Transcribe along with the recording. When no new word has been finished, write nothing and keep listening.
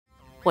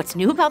What's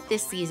new about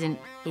this season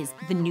is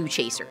the new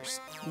chasers,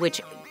 which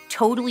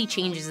totally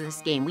changes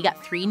this game. We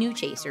got 3 new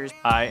chasers.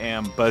 I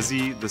am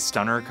Buzzy the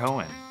Stunner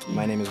Cohen.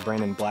 My name is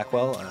Brandon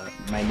Blackwell.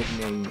 My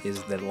nickname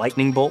is the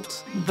Lightning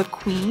Bolt. The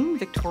Queen,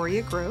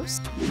 Victoria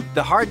Groce.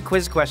 The hard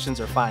quiz questions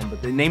are fine,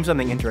 but name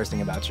something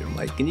interesting about you.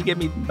 Like, can you give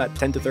me about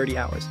 10 to 30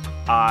 hours?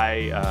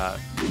 I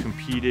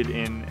competed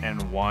in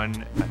and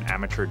won an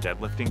amateur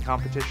deadlifting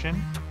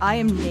competition. I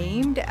am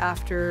named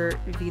after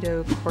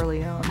Vito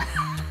Corleone.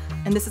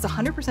 And this is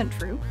 100%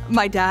 true.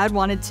 My dad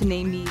wanted to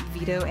name me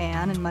Vito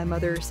Ann, and my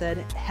mother said,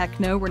 heck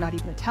no, we're not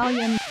even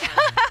Italian.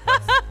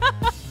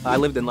 I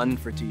lived in London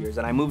for 2 years,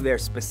 and I moved there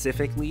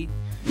specifically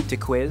to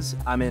quiz.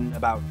 I'm in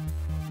about,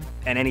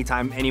 at any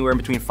time, anywhere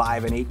between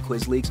 5 and 8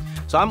 quiz leagues.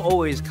 So I'm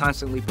always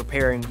constantly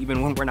preparing,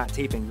 even when we're not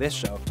taping this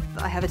show.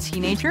 I have a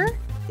teenager.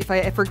 If I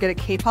ever get a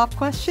K-pop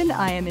question,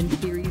 I am in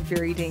theory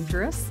very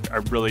dangerous.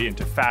 I'm really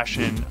into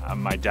fashion.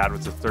 My dad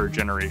was a 3rd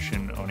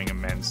generation owning a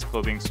men's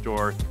clothing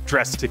store.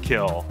 Dress to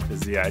kill is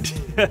the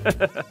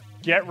idea.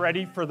 Get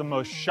ready for the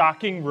most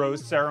shocking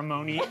rose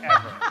ceremony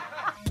ever.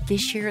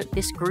 This year,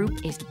 this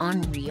group is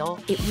unreal.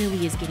 It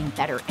really is getting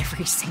better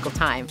every single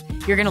time.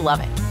 You're gonna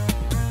love it.